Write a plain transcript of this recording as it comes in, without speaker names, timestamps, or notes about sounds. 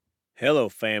Hello,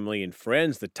 family and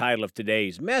friends. The title of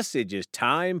today's message is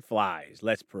Time Flies.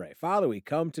 Let's pray. Father, we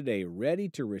come today ready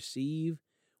to receive.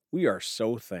 We are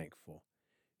so thankful.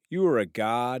 You are a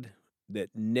God that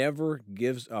never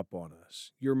gives up on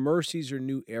us. Your mercies are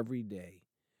new every day.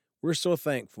 We're so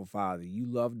thankful, Father. You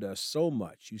loved us so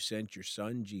much. You sent your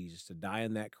son, Jesus, to die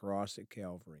on that cross at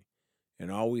Calvary.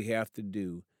 And all we have to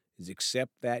do is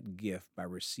accept that gift by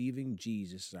receiving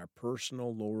Jesus as our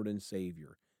personal Lord and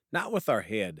Savior, not with our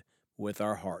head, but with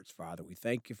our hearts, Father. We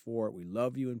thank you for it. We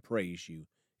love you and praise you.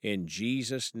 In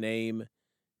Jesus' name,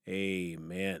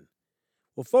 amen.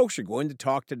 Well, folks, we're going to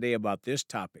talk today about this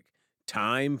topic,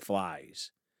 time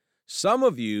flies. Some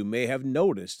of you may have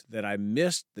noticed that I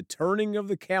missed the turning of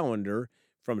the calendar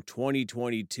from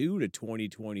 2022 to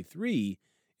 2023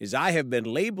 as I have been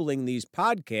labeling these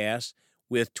podcasts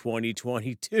with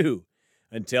 2022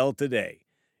 until today.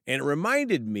 And it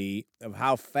reminded me of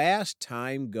how fast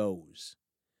time goes.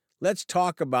 Let's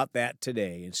talk about that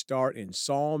today and start in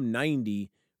Psalm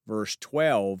 90, verse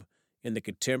 12 in the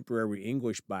Contemporary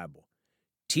English Bible.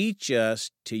 Teach us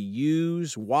to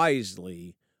use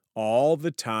wisely all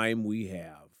the time we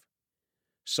have.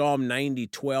 Psalm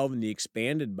 90:12 in the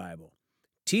Expanded Bible.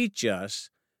 Teach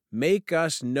us, make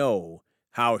us know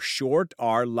how short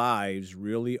our lives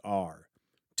really are,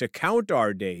 to count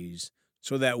our days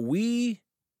so that we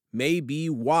may be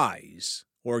wise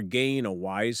or gain a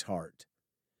wise heart.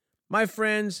 My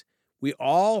friends, we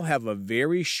all have a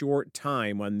very short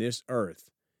time on this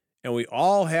earth, and we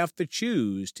all have to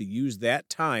choose to use that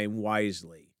time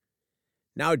wisely.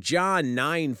 Now, John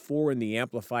 9:4 in the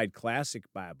Amplified Classic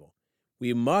Bible,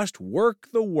 we must work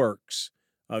the works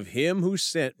of him who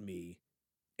sent me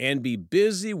and be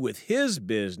busy with his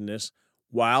business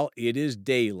while it is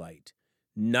daylight.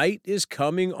 Night is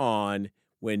coming on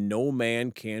when no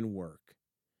man can work.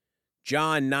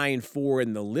 John 9:4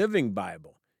 in the Living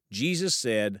Bible, Jesus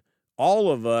said,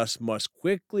 all of us must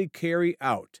quickly carry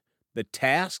out the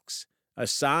tasks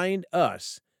assigned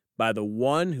us by the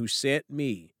one who sent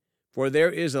me, for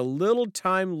there is a little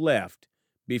time left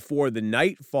before the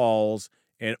night falls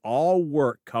and all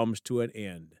work comes to an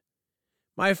end.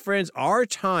 My friends, our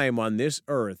time on this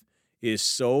earth is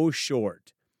so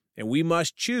short, and we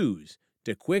must choose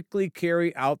to quickly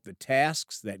carry out the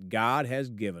tasks that God has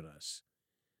given us.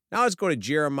 Now let's go to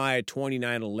Jeremiah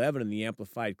 29:11 in the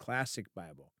Amplified Classic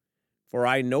Bible. For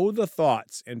I know the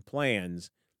thoughts and plans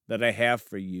that I have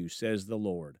for you, says the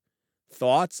Lord,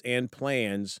 thoughts and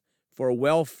plans for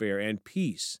welfare and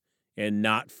peace, and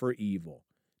not for evil,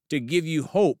 to give you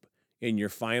hope in your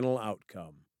final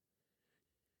outcome.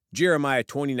 Jeremiah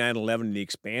 29:11 in the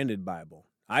Expanded Bible.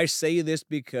 I say this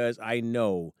because I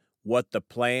know what the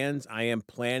plans I am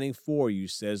planning for you,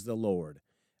 says the Lord.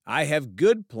 I have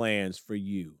good plans for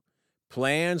you,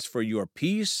 plans for your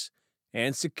peace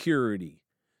and security,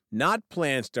 not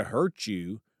plans to hurt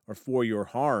you or for your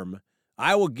harm.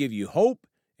 I will give you hope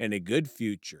and a good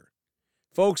future.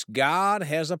 Folks, God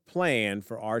has a plan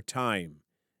for our time,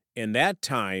 and that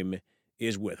time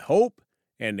is with hope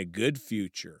and a good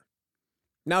future.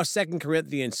 Now 2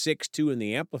 Corinthians 6:2 in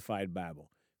the Amplified Bible.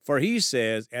 For he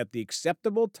says, at the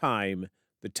acceptable time,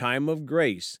 the time of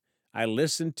grace, I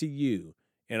listened to you,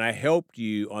 and I helped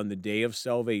you on the day of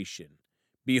salvation.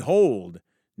 Behold,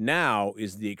 now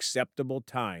is the acceptable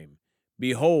time.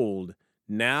 Behold,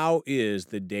 now is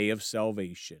the day of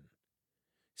salvation.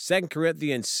 2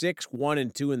 Corinthians 6:1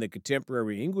 and 2 in the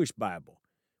Contemporary English Bible.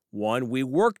 1. We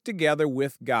work together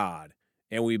with God,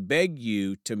 and we beg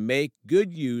you to make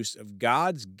good use of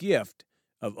God's gift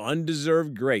of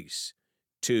undeserved grace.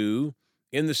 2.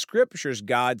 In the Scriptures,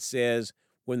 God says,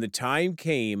 when the time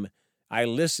came, I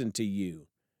listened to you,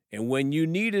 and when you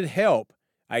needed help,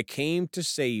 I came to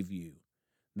save you.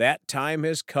 That time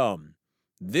has come.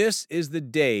 This is the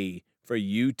day for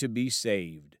you to be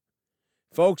saved.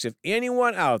 Folks, if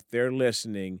anyone out there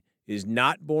listening is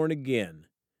not born again,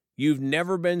 you've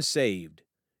never been saved,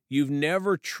 you've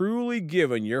never truly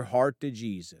given your heart to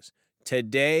Jesus,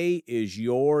 today is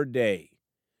your day.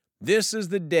 This is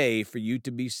the day for you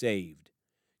to be saved.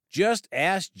 Just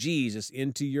ask Jesus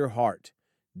into your heart.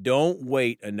 Don't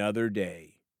wait another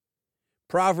day.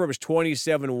 Proverbs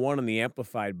 27:1 in the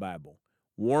Amplified Bible.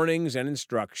 Warnings and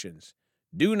instructions.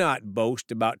 Do not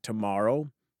boast about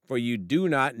tomorrow, for you do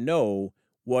not know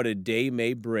what a day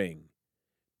may bring.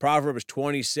 Proverbs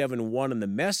 27:1 in the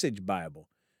Message Bible.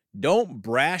 Don't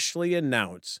brashly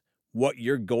announce what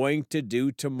you're going to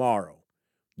do tomorrow.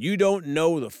 You don't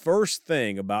know the first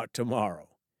thing about tomorrow.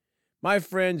 My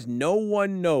friends, no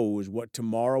one knows what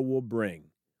tomorrow will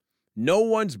bring. No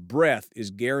one's breath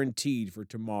is guaranteed for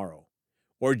tomorrow,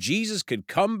 or Jesus could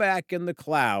come back in the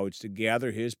clouds to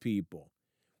gather his people.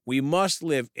 We must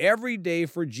live every day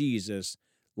for Jesus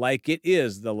like it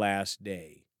is the last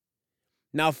day.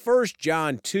 Now, 1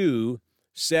 John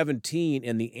 2:17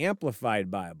 in the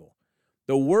Amplified Bible.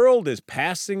 The world is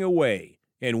passing away,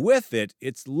 and with it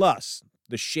its lusts,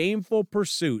 the shameful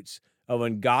pursuits of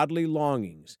ungodly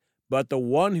longings. But the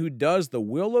one who does the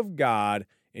will of God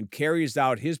and carries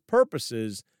out his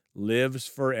purposes lives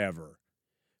forever.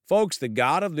 Folks, the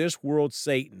god of this world,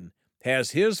 Satan,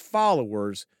 has his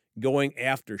followers going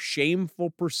after shameful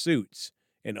pursuits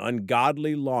and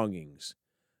ungodly longings.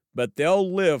 But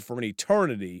they'll live for an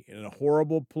eternity in a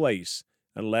horrible place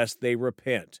unless they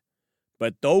repent.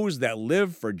 But those that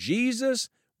live for Jesus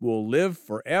will live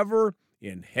forever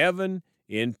in heaven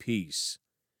in peace.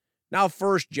 Now,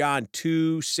 1 John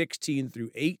 2:16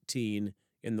 through 18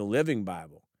 in the Living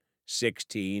Bible.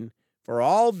 16, for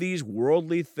all these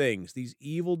worldly things, these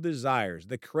evil desires,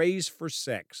 the craze for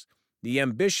sex, the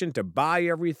ambition to buy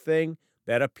everything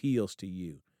that appeals to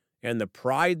you, and the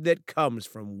pride that comes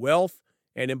from wealth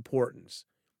and importance,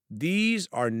 these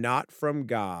are not from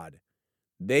God.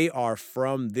 They are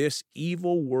from this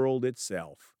evil world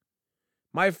itself.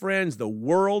 My friends, the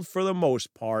world, for the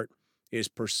most part, is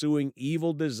pursuing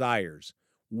evil desires,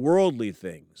 worldly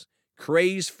things,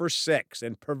 craze for sex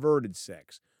and perverted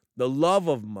sex, the love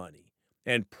of money,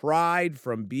 and pride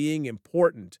from being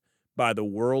important by the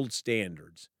world's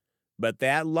standards. But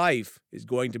that life is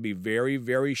going to be very,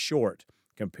 very short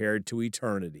compared to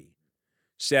eternity.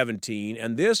 17,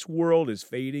 and this world is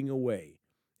fading away,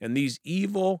 and these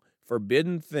evil,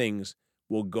 forbidden things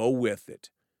will go with it.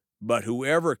 But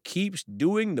whoever keeps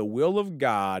doing the will of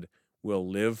God will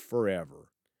live forever.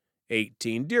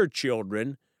 18, dear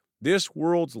children, this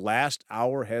world's last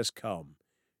hour has come.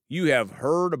 You have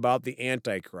heard about the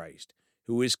Antichrist,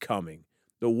 who is coming,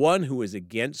 the one who is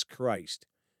against Christ,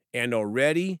 and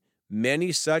already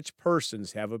many such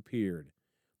persons have appeared.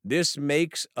 This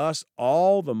makes us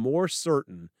all the more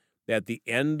certain that the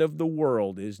end of the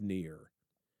world is near.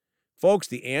 Folks,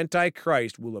 the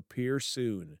Antichrist will appear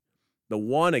soon, the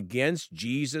one against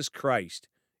Jesus Christ,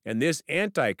 and this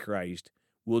Antichrist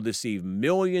will deceive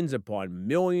millions upon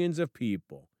millions of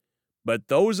people. But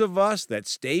those of us that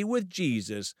stay with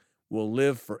Jesus will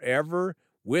live forever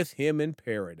with him in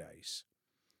paradise.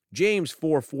 James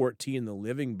 4:14 in the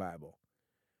Living Bible.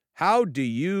 How do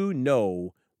you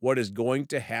know what is going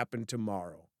to happen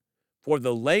tomorrow? For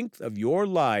the length of your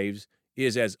lives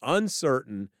is as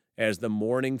uncertain as the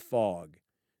morning fog.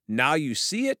 Now you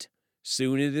see it,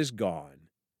 soon it is gone.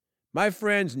 My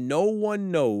friends, no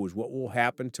one knows what will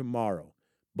happen tomorrow,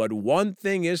 but one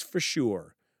thing is for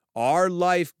sure. Our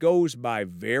life goes by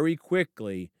very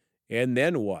quickly, and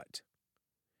then what?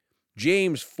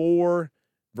 James 4,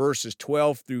 verses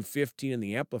 12 through 15 in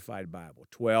the Amplified Bible.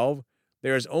 12,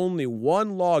 there is only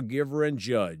one lawgiver and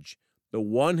judge, the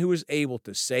one who is able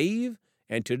to save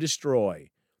and to destroy,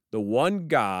 the one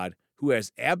God who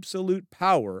has absolute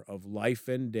power of life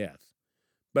and death.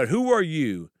 But who are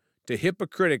you to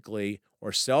hypocritically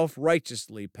or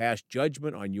self-righteously pass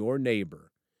judgment on your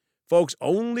neighbor? Folks,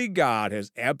 only God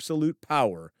has absolute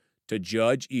power to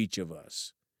judge each of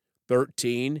us.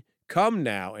 13, come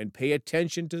now and pay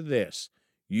attention to this,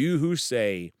 you who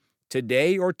say,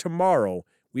 today or tomorrow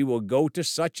we will go to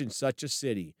such and such a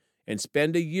city and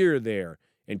spend a year there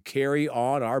and carry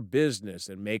on our business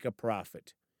and make a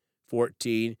profit.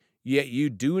 14, yet you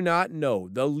do not know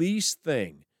the least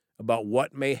thing about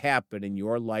what may happen in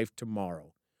your life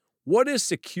tomorrow. What is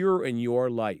secure in your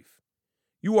life?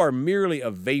 You are merely a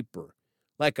vapor,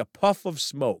 like a puff of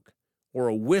smoke or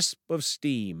a wisp of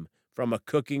steam from a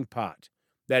cooking pot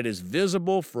that is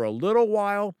visible for a little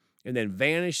while and then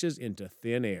vanishes into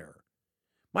thin air.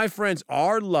 My friends,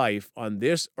 our life on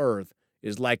this earth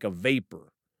is like a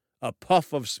vapor, a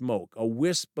puff of smoke, a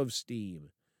wisp of steam,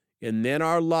 and then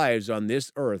our lives on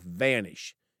this earth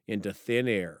vanish into thin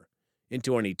air,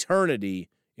 into an eternity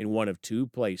in one of two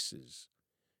places.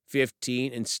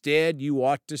 15, instead you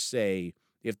ought to say,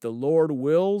 if the Lord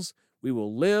wills, we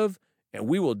will live and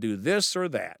we will do this or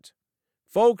that.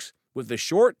 Folks, with the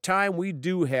short time we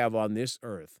do have on this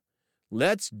earth,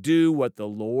 let's do what the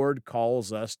Lord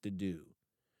calls us to do.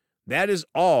 That is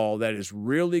all that is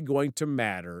really going to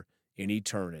matter in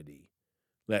eternity.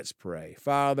 Let's pray.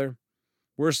 Father,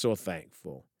 we're so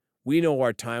thankful. We know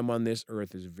our time on this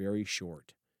earth is very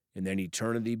short, and then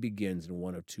eternity begins in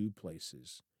one of two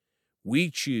places. We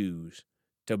choose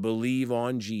to believe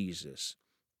on Jesus,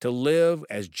 to live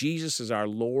as Jesus is our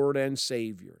Lord and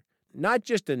Savior, not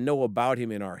just to know about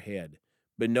him in our head,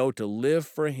 but know to live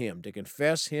for him, to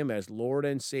confess him as Lord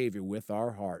and Savior with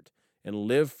our heart, and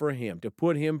live for him, to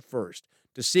put him first,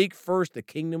 to seek first the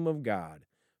kingdom of God.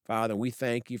 Father, we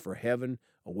thank you for heaven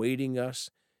awaiting us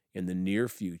in the near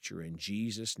future. In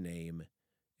Jesus' name,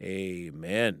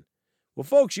 amen. Well,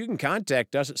 folks, you can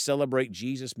contact us at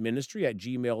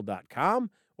celebratejesusministry@gmail.com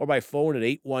or by phone at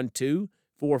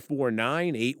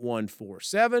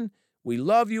 812-449-8147. We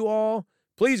love you all.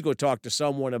 Please go talk to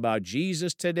someone about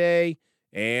Jesus today.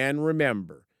 And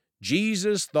remember,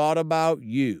 Jesus thought about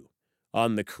you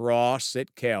on the cross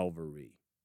at Calvary.